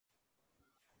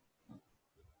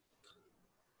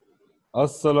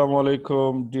Assalamu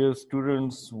alaikum, dear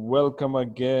students. Welcome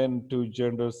again to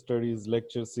Gender Studies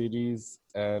lecture series.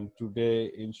 And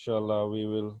today, inshallah, we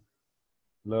will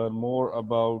learn more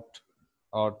about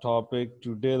our topic.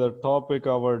 Today, the topic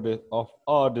of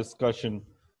our discussion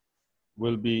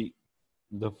will be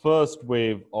the first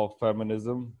wave of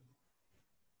feminism.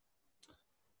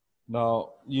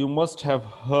 Now, you must have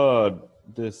heard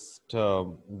this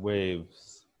term,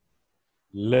 waves,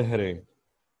 lehre.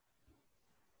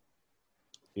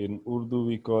 In Urdu,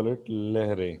 we call it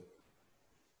lehre.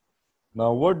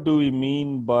 Now, what do we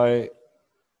mean by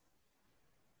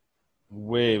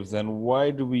waves and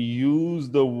why do we use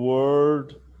the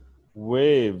word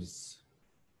waves?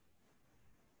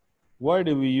 Why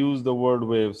do we use the word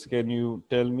waves? Can you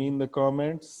tell me in the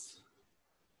comments?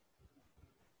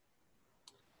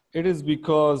 It is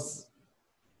because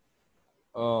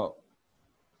our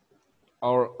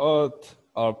earth,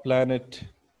 our planet,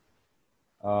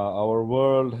 our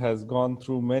world has gone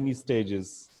through many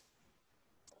stages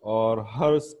और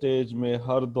हर stage में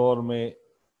हर दौर में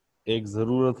एक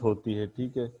ज़रूरत होती है,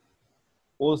 ठीक है?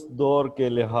 उस दौर के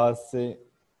लिहाज से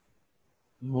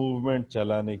मूवमेंट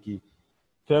चलाने की.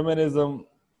 Feminism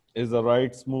is a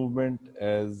rights movement,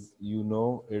 as you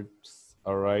know, it's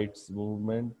a rights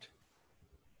movement.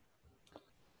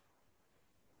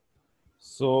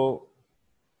 So,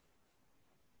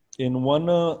 in one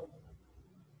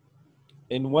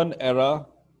era,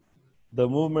 the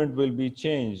movement will be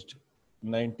changed.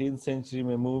 19th century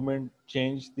में movement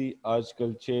changed थी,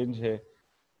 आजकल change है,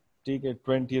 ठीक है?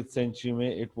 20th century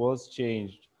में it was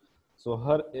changed. So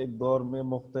हर एक दौर में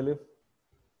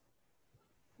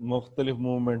मुख्तलिफ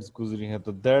movements गुजरी हैं,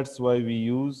 तो that's why we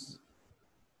use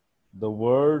the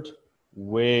word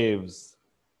waves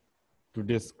to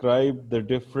describe the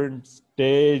different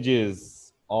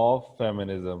stages of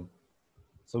feminism.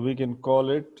 So we can call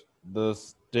it the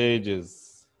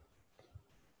stages.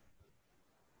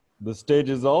 The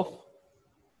stages of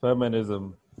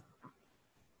feminism.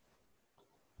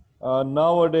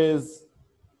 Nowadays,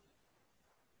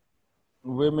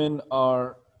 women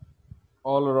are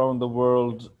all around the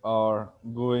world are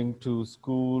going to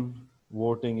school,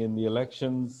 voting in the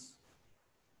elections.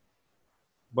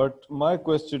 But my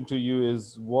question to you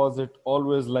is, was it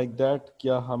always like that?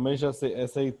 क्या हमेशा से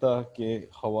ऐसा ही था कि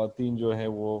ख़वातीन जो है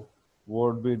वो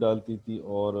वोट भी डालती थी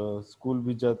और स्कूल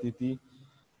भी जाती थी?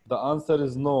 The answer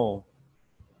is no.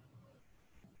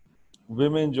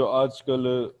 Women जो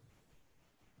आजकल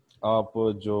आप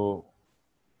जो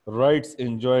राइट्स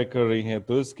एंजॉय कर रही हैं,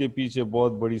 तो इसके पीछे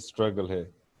बहुत बड़ी स्ट्रगल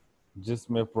है,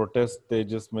 जिसमें प्रोटेस्ट थे,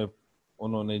 जिसमें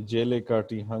उन्होंने जेलें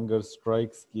काटी, हंगर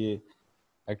स्ट्राइक्स किए,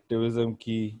 एक्टिविज्म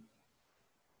की,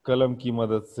 कलम की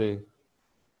मदद से.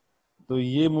 तो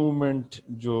ये मूवमेंट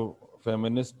जो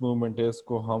फेमिनिस्ट मूवमेंट है,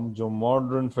 इसको हम जो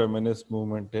मॉडर्न फेमिनिस्ट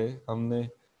मूवमेंट है, हमने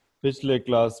पिछले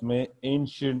क्लास में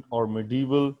एंशिएंट और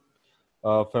मिडीवल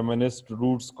फेमिनिस्ट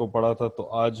रूट्स को पढ़ा था, तो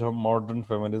आज हम मॉडर्न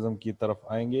फेमिनिज्म की तरफ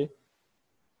आएंगे.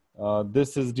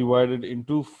 This is divided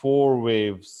into 4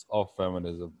 waves of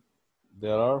feminism.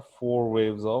 There are 4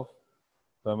 waves of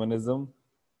feminism,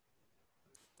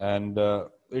 and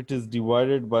it is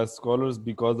divided by scholars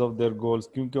because of their goals.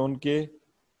 क्योंकि उनके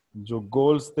जो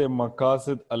goals थे,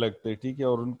 मकासद अलग थे, ठीक है,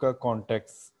 और उनका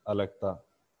context अलग था,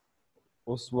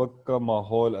 उस वक्त का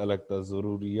माहौल अलग था,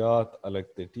 ज़रूरियात अलग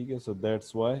थे, ठीक है. So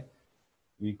that's why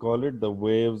we call it the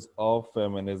waves of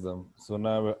feminism. So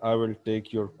now I will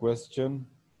take your question.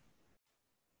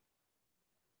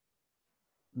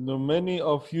 Now, many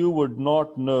of you would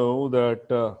not know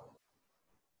that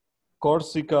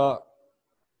Corsica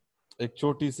एक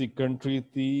छोटी सी कंट्री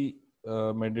थी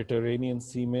मेडिटेरेनियन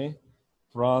सी में,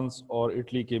 फ्रांस और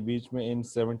इटली के बीच में. In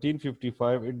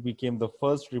 1755 it became the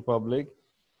first republic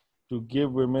to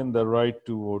give women the right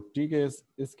to vote, ठीक है.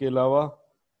 इसके अलावा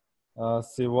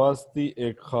सेवास्ती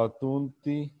एक खातून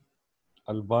थी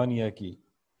अल्बानिया की.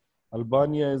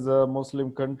 Albania is a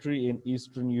Muslim country in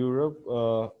Eastern Europe.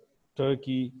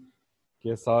 Turkey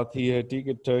के साथ ही है, ठीक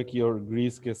है, टर्की और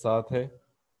ग्रीस के साथ है.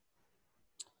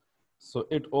 So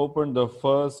it opened the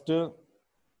first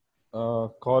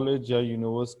college या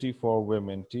university for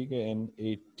women, ठीक है, in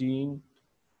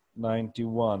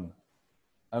 1891.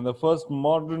 And the first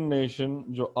modern nation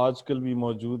जो आजकल भी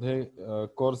मौजूद है,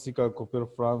 कोर्सिका को फिर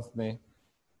फ्रांस ने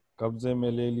कब्जे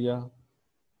में ले लिया,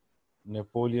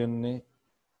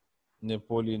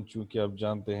 नेपोलियन चूंकि आप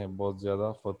जानते हैं बहुत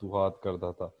ज़्यादा फतूहात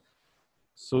करता था.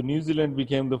 So New Zealand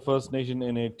became the first nation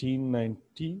in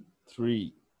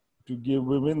 1893 to give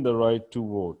women the right to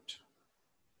vote.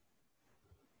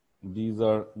 These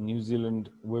are New Zealand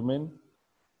women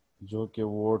जो कि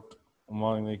वोट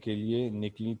मांगने के लिए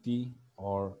निकली थी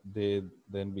और they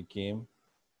then became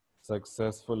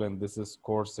successful, and this is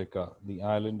Corsica, the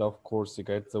island of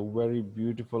Corsica. It's a very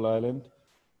beautiful island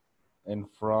in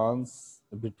France,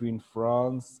 between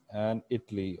France and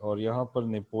Italy, और यहाँ पर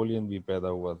नेपोलियन भी पैदा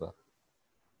हुआ था.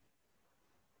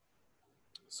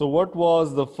 So what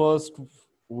was the first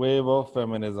wave of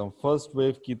feminism? First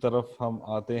wave की तरफ हम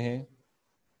आते हैं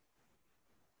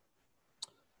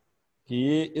कि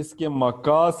ये इसके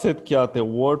मकासद क्या थे?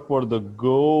 What were the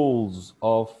goals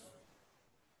of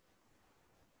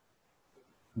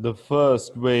the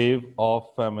first wave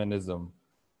of feminism?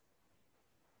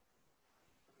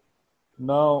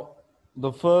 Now,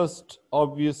 the first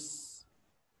obvious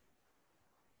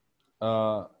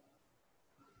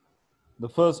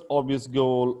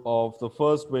goal of the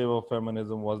first wave of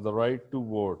feminism was the right to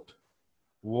vote.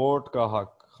 Vote का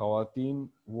हक, ख़वातीन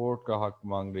वोट का हक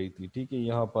मांग रही थी. ठीक है,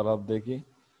 यहाँ पर आप देखें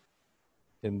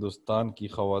हिंदुस्तान की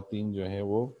ख़वातीन जो हैं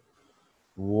वो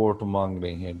वोट मांग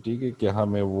रही हैं. ठीक है, कि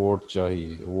हमें वोट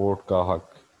चाहिए, वोट का हक.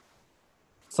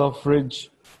 सफरेज,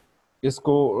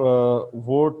 इसको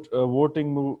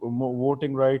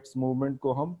वोटिंग राइट्स मूवमेंट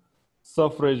को हम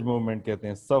सफरेज मूवमेंट कहते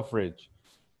हैं. सफरेज,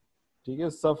 ठीक है,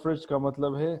 सफरेज का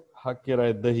मतलब है हक की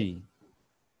राय दही.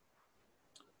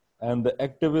 And the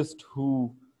activists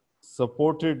who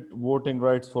supported voting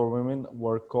rights for women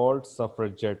were called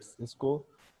suffragettes.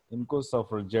 इनको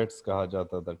suffragettes कहा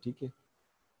जाता था. ठीक है,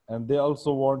 and they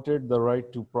also wanted the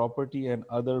right to property and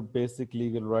other basic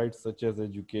legal rights such as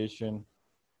education,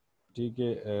 ठीक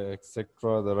है,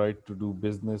 etc., the right to do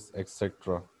business,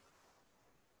 etc.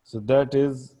 So that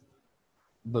is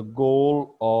the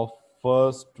goal of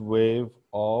first wave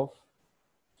of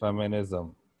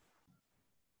feminism.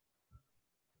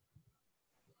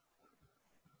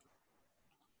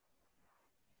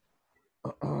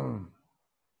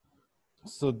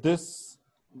 So this,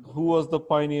 who was the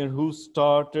pioneer? Who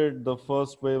started the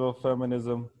first wave of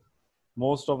feminism?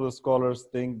 Most of the scholars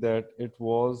think that it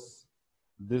was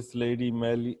this lady,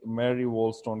 Mary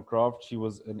Wollstonecraft. She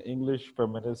was an English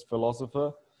feminist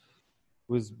philosopher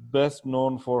who is best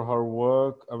known for her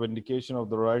work, A Vindication of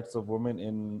the Rights of Women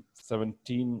in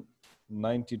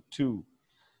 1792.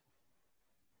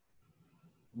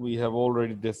 We have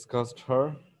already discussed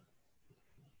her.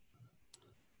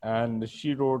 And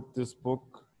she wrote this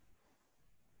book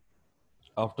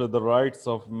after the rights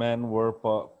of men were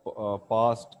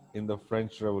passed in the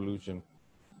French Revolution.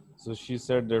 So she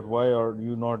said that, why are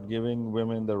you not giving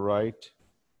women the right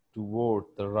to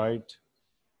vote, the right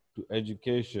to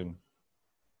education?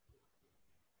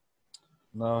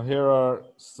 Now here are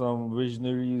some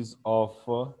visionaries of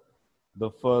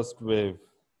the first wave,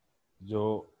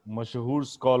 जो मशहूर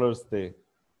scholars थे,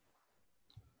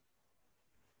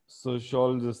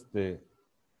 sociologists थे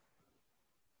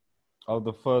of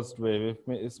the first wave.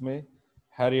 इसमें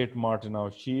Harriet Martineau.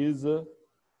 She is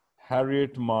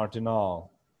Harriet Martineau.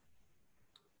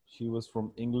 She was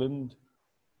from England.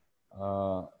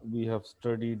 We have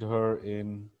studied her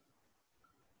in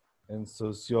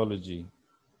sociology.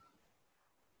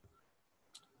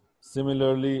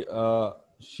 Similarly,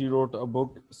 she wrote a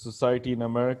book, Society in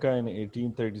America, in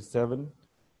 1837,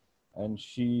 and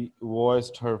she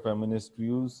voiced her feminist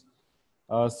views.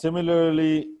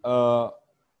 Similarly,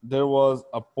 there was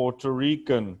a Puerto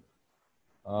Rican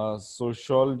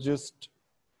sociologist,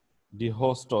 De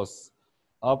Hostos.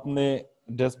 आपने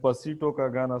Despacito का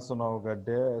गाना सुना होगा,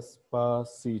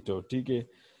 Despacito. ठीक है,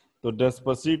 तो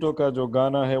Despacito का जो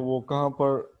गाना है वो कहाँ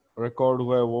पर रिकॉर्ड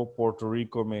हुआ है? वो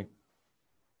पोर्टोरिको में.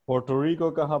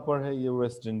 पोर्टोरिको कहाँ पर है? ये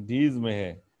वेस्ट इंडीज में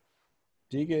है.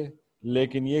 ठीक है,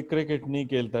 लेकिन ये क्रिकेट नहीं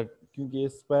खेलता क्योंकि ये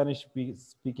स्पेनिश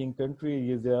स्पीकिंग कंट्री है,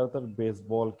 ये ज्यादातर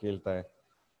बेसबॉल खेलता है.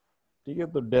 ठीक है,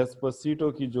 तो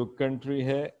डेस्पासीटो की जो कंट्री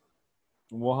है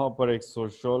वहां पर एक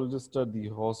सोशियोलॉजिस्ट है, दी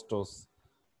हॉस्टोस.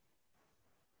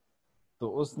 तो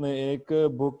उसने एक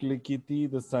बुक लिखी थी,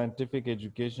 the scientific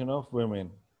education of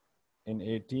women, in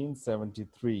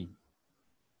 1873.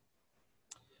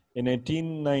 In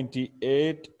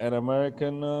 1898, an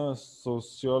American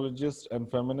sociologist and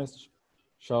feminist,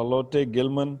 Charlotte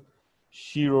Gilman,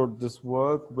 she wrote this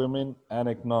work, Women and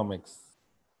Economics.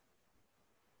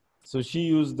 So she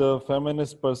used the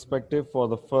feminist perspective for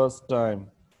the first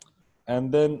time.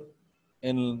 And then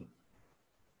in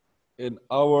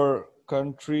our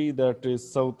country, that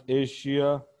is South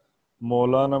Asia,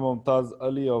 Maulana Mumtaz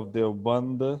Ali of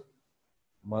Deoband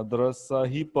Madrasa,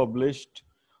 he published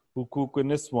Hukuk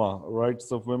Niswa,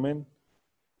 Rights of Women.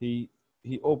 He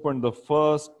opened the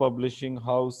first publishing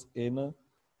house in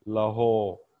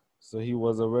Lahore. So he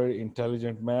was a very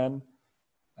intelligent man,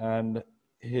 and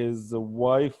his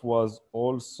wife was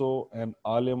also an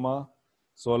alima.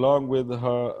 So along with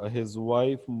his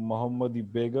wife, Muhammadi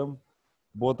Begum,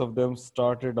 Both of them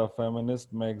started a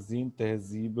feminist magazine,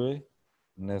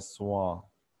 Tehzeeb-e-Neswa.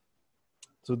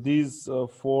 So these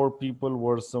four people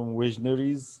were some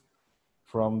visionaries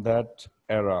from that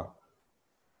era.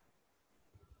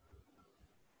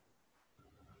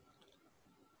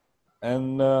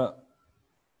 And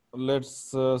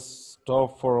let's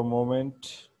stop for a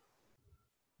moment.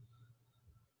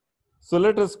 So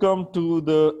let us come to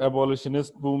the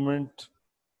abolitionist movement.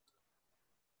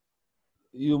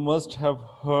 You must have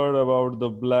heard about the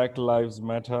Black Lives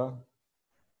Matter.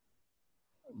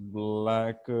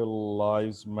 Black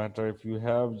Lives Matter. If you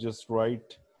have, just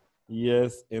write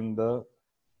yes in the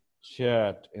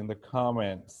chat, in the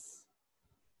comments.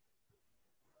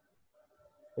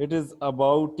 It is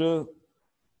about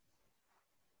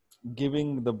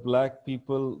giving the black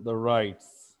people the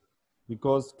rights,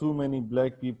 because too many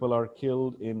black people are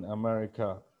killed in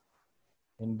America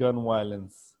in gun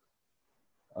violence.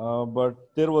 But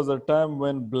there was a time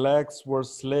when blacks were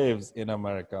slaves in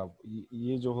America.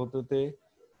 ये जो होते थे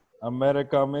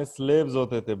America में slaves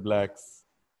होते थे blacks.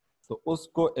 तो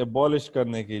उसको abolish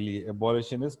करने के लिए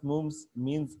abolitionist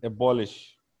means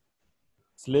abolish,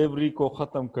 slavery को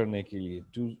खत्म करने के लिए,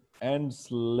 to end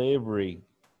slavery.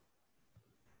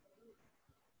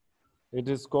 It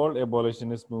is called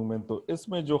abolitionist movement. तो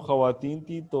इसमें जो खवातीन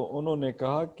थी तो उन्होंने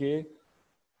कहा कि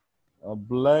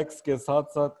ब्लैक्स के साथ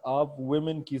साथ आप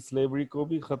वुमेन की स्लेवरी को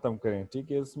भी खत्म करें.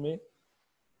 ठीक है, इसमें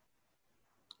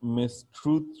मिस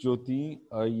ट्रूथ जो थी,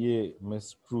 ये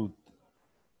miss truth,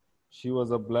 she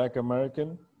was a black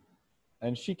American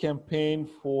and she campaign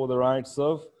for the rights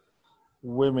of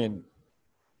women.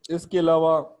 इसके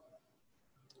अलावा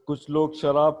कुछ लोग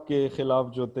शराब के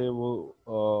खिलाफ जो थे वो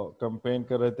कैंपेन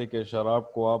कर रहे थे कि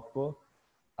शराब को आप,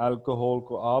 अल्कोहल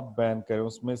को आप बैन करें.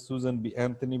 उसमें सूजन बी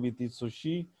एंथनी भी थी. सो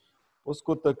शी,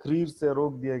 उसको तकरीर से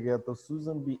रोक दिया गया. तो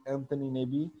सूजन बी एंथनी ने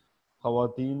भी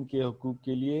खवातीन के हकूक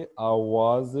के लिए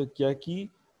आवाज क्या की,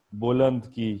 बुलंद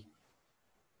की.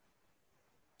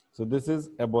 So this is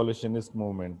एबॉलिशनिस्ट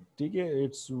movement. ठीक है,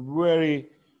 it's very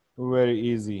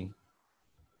very easy.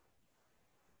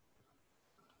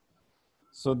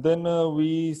 So then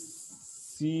we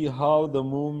see how the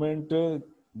movement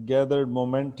gathered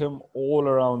momentum all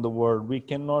around the world.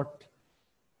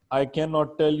 I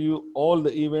cannot tell you all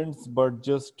the events, but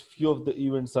just few of the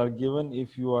events are given.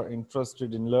 If you are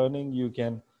interested in learning, you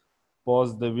can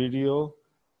pause the video.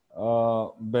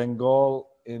 Bengal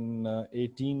in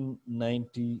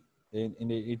 1890,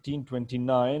 in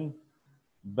 1829,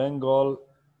 Bengal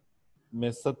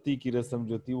में सती की रस्म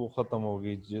जो थी वो खत्म हो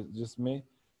गई, जिसमें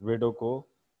वेडो को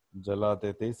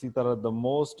जलाते थे. इसी तरह the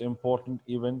most important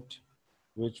event,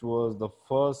 which was the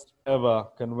first ever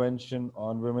convention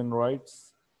on women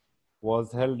rights,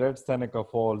 was held at Seneca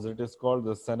Falls. It is called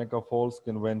the Seneca Falls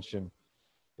Convention.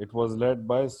 It was led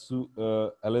by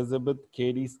Elizabeth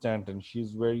Cady Stanton.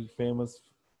 She's very famous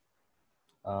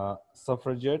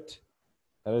suffragette,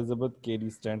 Elizabeth Cady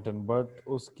Stanton. But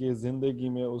उसके जिंदगी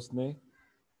में उसने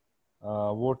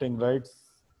voting rights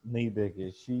नहीं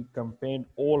देखे. She campaigned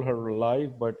all her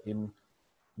life, but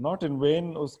not in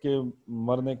vain. उसके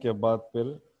मरने के बाद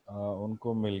फिर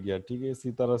उनको मिल गया. ठीक है,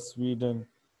 इसी तरह Sweden,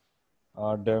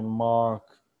 Denmark,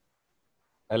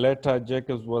 Aletta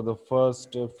Jacobs was the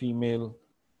first female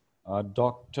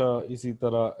doctor. इसी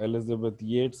तरह एलिजाबेथ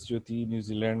येट्स जो थी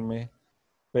न्यूजीलैंड में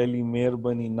पहली मेयर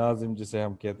बनी, नाजिम जिसे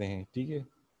हम कहते हैं. ठीक है,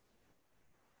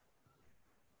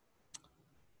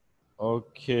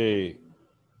 ओके.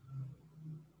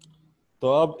 तो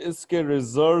अब इसके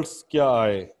रिजल्ट्स क्या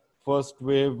आए. फर्स्ट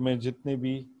वेव में जितने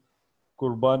भी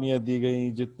कुर्बानियां दी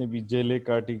गई, जितने भी जेलें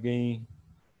काटी गई,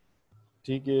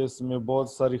 ठीक है, इसमें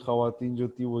बहुत सारी खवातीन जो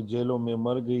थी वो जेलों में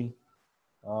मर गई.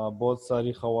 बहुत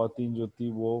सारी खवातीन जो थी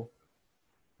वो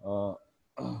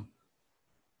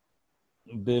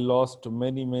they lost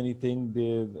many things.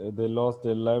 They lost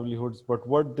their livelihoods, but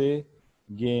what they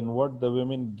gained, what the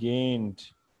women gained,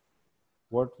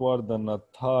 what were the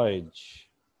natij?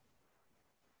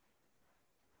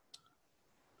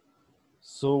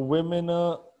 So women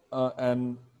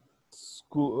and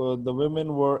the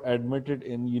women were admitted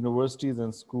in universities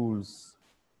and schools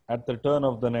at the turn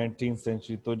of the 19th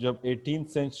century. तो जब 18th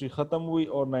century खत्म हुई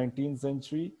और 19th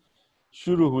century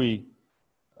शुरू हुई,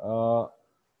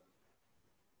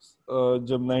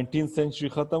 जब 19th century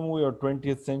खत्म हुई और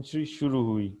 20th century शुरू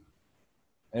हुई,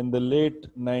 in the late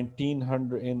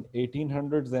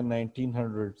 1800s and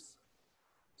 1900s,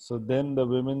 so then the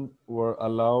women were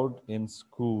allowed in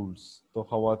schools. तो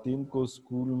खवातीन को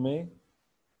स्कूल में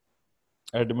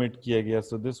admit किया गया.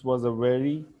 So this was a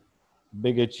very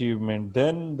big achievement.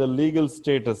 Then the legal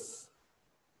status.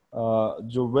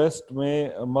 जो वेस्ट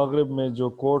में मगरिब में जो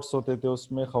कोर्ट्स होते थे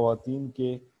उसमें ख़वातीन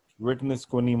के विटनेस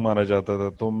को नहीं माना जाता था,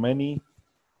 तो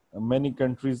many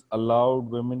countries allowed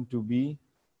women to be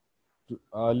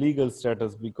legal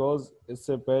status, because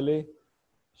इससे पहले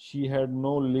she had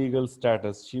no legal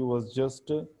status. She was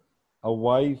just a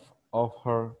wife of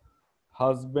her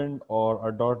husband or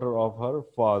a daughter of her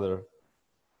father.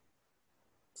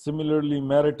 Similarly,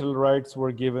 marital rights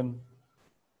were given.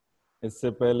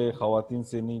 इससे पहले ख़वातीन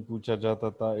से नहीं पूछा जाता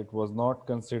था. It was not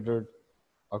considered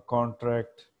a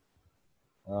contract.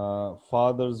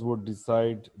 Fathers would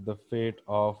decide the fate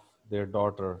of their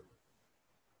daughter.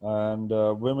 And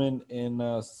women in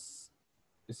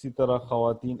इसी तरह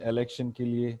ख़वातीन इलेक्शन के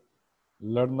लिए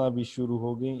लड़ना भी शुरू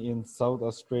हो गई. In South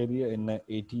Australia in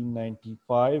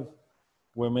 1895,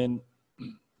 women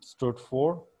stood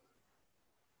for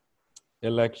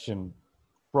election.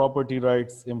 Property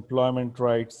rights, employment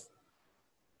rights,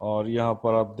 और यहाँ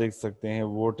पर आप देख सकते हैं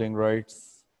voting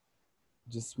rights,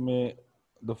 जिसमें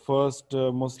the first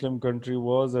Muslim country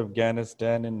was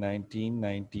Afghanistan in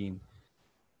 1919.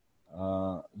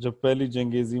 जब पहली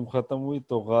जंग अज़ीम ख़त्म हुई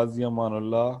तो Ghazi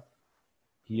Amanullah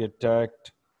he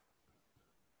attacked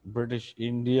British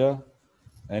India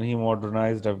and he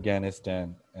modernized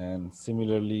Afghanistan. And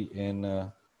similarly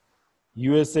in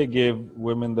USA gave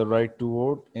women the right to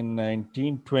vote in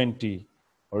 1920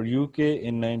 और UK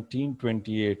in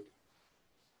 1928.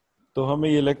 तो हमें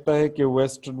ये लगता है कि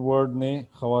वेस्टर्न वर्ल्ड ने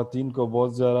ख़वातीन को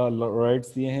बहुत ज़्यादा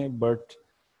राइट्स दिए हैं, but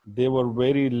they were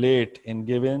very late in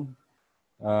giving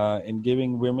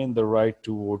women the right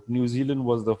to vote. New Zealand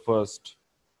was the first.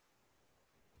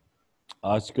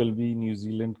 आजकल भी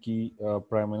न्यूजीलैंड की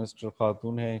प्राइम मिनिस्टर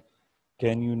खातून है.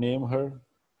 कैन यू नेम हर?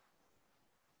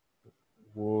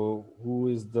 वो who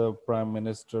is the prime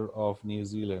minister of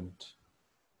New Zealand?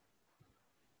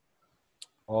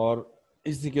 और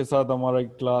इसी के साथ हमारा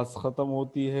क्लास ख़त्म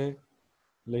होती है.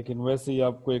 लेकिन वैसे ही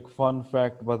आपको एक फन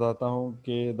फैक्ट बताता हूँ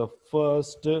कि the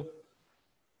first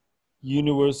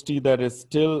university that is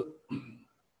still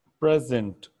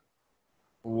present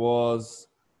was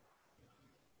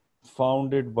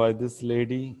founded by this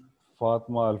lady,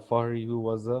 Fatma Al-Fahri, who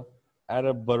was a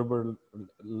Arab Berber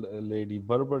lady.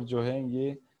 Berber जो है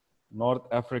ये नॉर्थ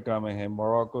अफ्रीका में है,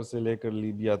 मोरक्को से लेकर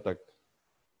लीबिया तक.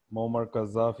 Muammar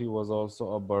Gaddafi was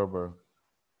also a Berber.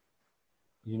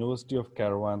 University of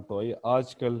Kairwan. तो ये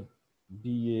आजकल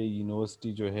भी ये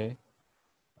यूनिवर्सिटी जो है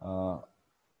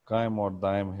कायम और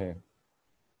दायम है.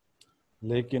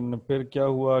 लेकिन फिर क्या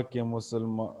हुआ कि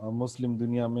मुस्लिम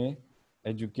दुनिया में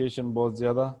एजुकेशन बहुत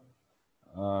ज़्यादा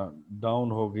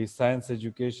डाउन हो गई. साइंस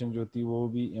एजुकेशन जो थी वो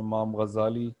भी इमाम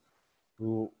गजाली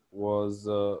who was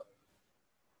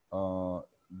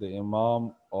the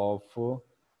imam of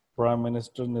prime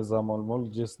minister निज़ाम अल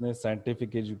मुल्क, जिसने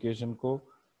साइंटिफिक एजुकेशन को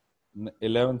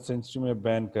 11th सेंचुरी में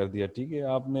बैन कर दिया. ठीक है,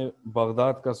 आपने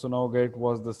बगदाद का सुना होगा, it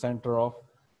was the centre of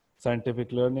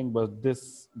scientific learning, but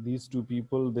these two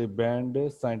people, they banned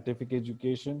scientific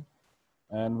education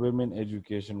and women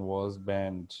education was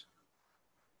banned.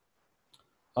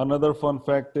 Another fun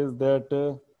fact is that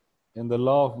in the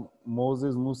law of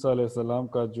Moses, मूसा अलैहिस्सलाम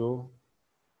का जो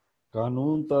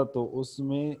कानून था तो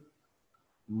उसमें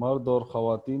मर्द और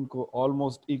ख़वातीन को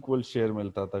ऑलमोस्ट इक्वल शेयर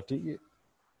मिलता था. ठीक है,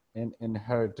 in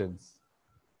inheritance.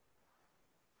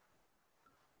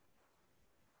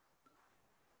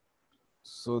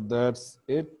 So that's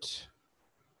it.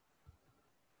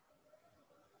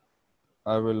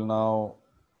 I will now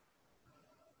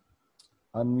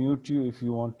unmute you if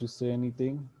you want to say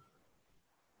anything.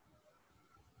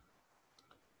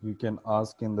 You can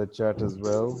ask in the chat as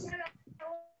well.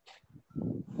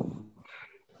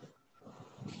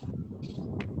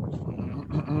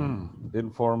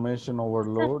 Information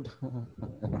overload.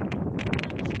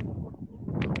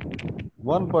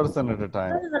 One person at a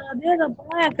time.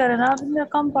 पढ़ाया करना, आपने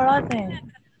कम पढ़ाते हैं.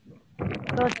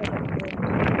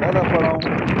 ज़्यादा पढ़ाऊं?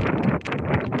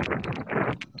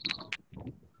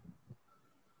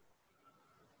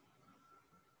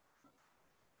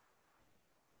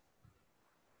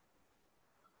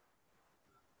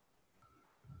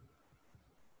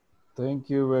 Thank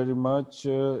you very much.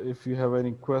 If you have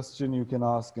any question, you can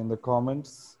ask in the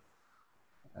comments,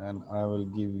 and I will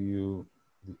give you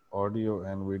the audio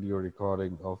and video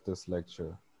recording of this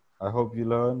lecture. I hope you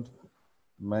learned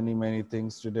many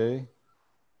things today.